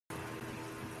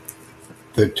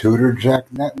The Tutor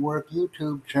Jack Network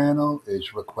YouTube channel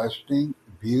is requesting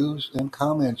views and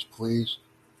comments, please.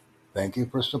 Thank you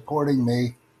for supporting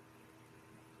me.